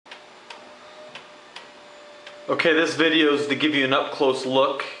Okay, this video is to give you an up-close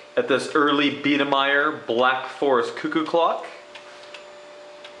look at this early Biedermeier Black Forest cuckoo clock.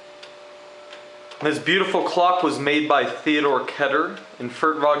 This beautiful clock was made by Theodor Ketterer in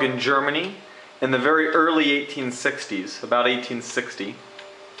Furtwangen, Germany in the very early 1860s, about 1860.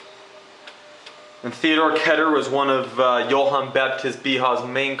 And Theodor Ketterer was one of Johann Baptist Bihas's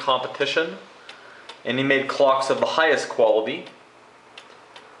main competition, and he made clocks of the highest quality.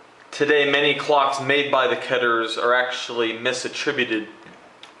 Today, many clocks made by the Ketterers are actually misattributed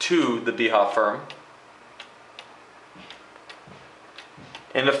to the Biha firm.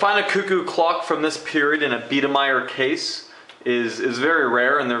 And to find a cuckoo clock from this period in a Biedermeier case is very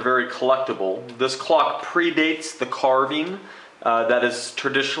rare, and they're very collectible. This clock predates the carving that is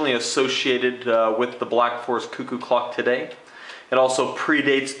traditionally associated with the Black Forest cuckoo clock today. It also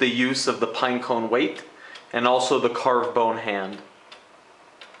predates the use of the pinecone weight and also the carved bone hand.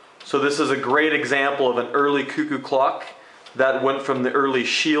 So this is a great example of an early cuckoo clock that went from the early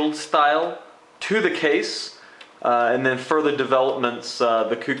shield style to the case, and then further developments,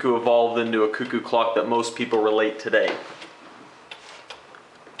 the cuckoo evolved into a cuckoo clock that most people relate today.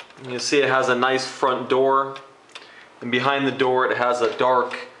 You see it has a nice front door, and behind the door it has a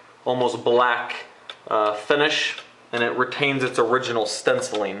dark, almost black finish, and it retains its original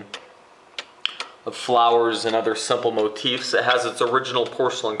stenciling of flowers and other simple motifs. It has its original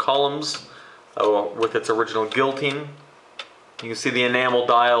porcelain columns with its original gilding. You can see the enamel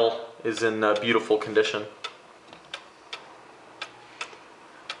dial is in beautiful condition.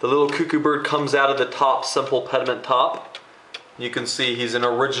 The little cuckoo bird comes out of the top, simple pediment top. You can see he's an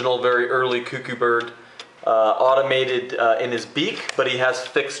original, very early cuckoo bird, automated in his beak, but he has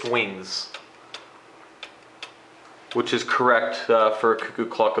fixed wings, which is correct for a cuckoo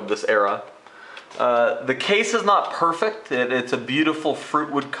clock of this era. The case is not perfect. It's a beautiful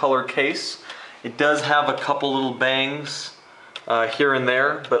fruitwood color case. It does have a couple little bangs here and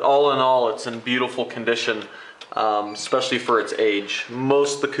there, but all in all it's in beautiful condition, especially for its age.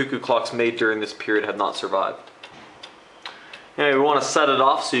 Most of the cuckoo clocks made during this period have not survived. Anyway, we want to set it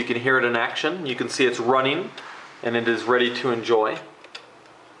off so you can hear it in action. You can see it's running and it is ready to enjoy.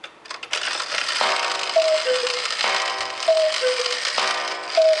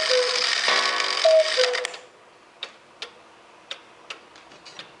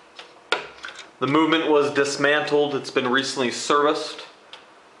 The movement was dismantled. It's been recently serviced.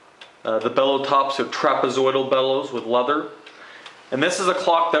 The bellow tops are trapezoidal bellows with leather. And this is a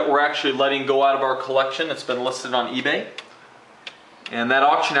clock that we're actually letting go out of our collection. It's been listed on eBay. And that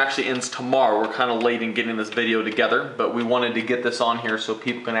auction actually ends tomorrow. We're kind of late in getting this video together, but we wanted to get this on here so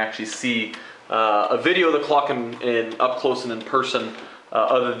people can actually see a video of the clock in up close and in person,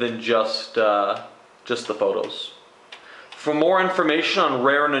 other than just the photos. For more information on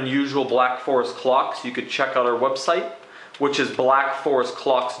rare and unusual Black Forest clocks, you could check out our website, which is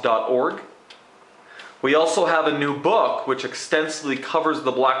blackforestclocks.org. We also have a new book which extensively covers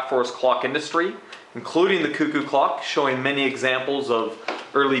the Black Forest clock industry, including the cuckoo clock, showing many examples of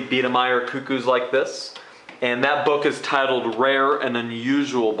early Biedermeier cuckoos like this. And that book is titled Rare and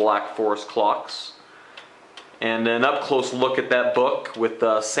Unusual Black Forest Clocks. And an up-close look at that book with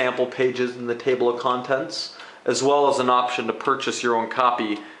sample pages in the table of contents, as well as an option to purchase your own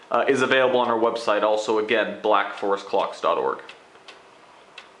copy, is available on our website, also again, blackforestclocks.org.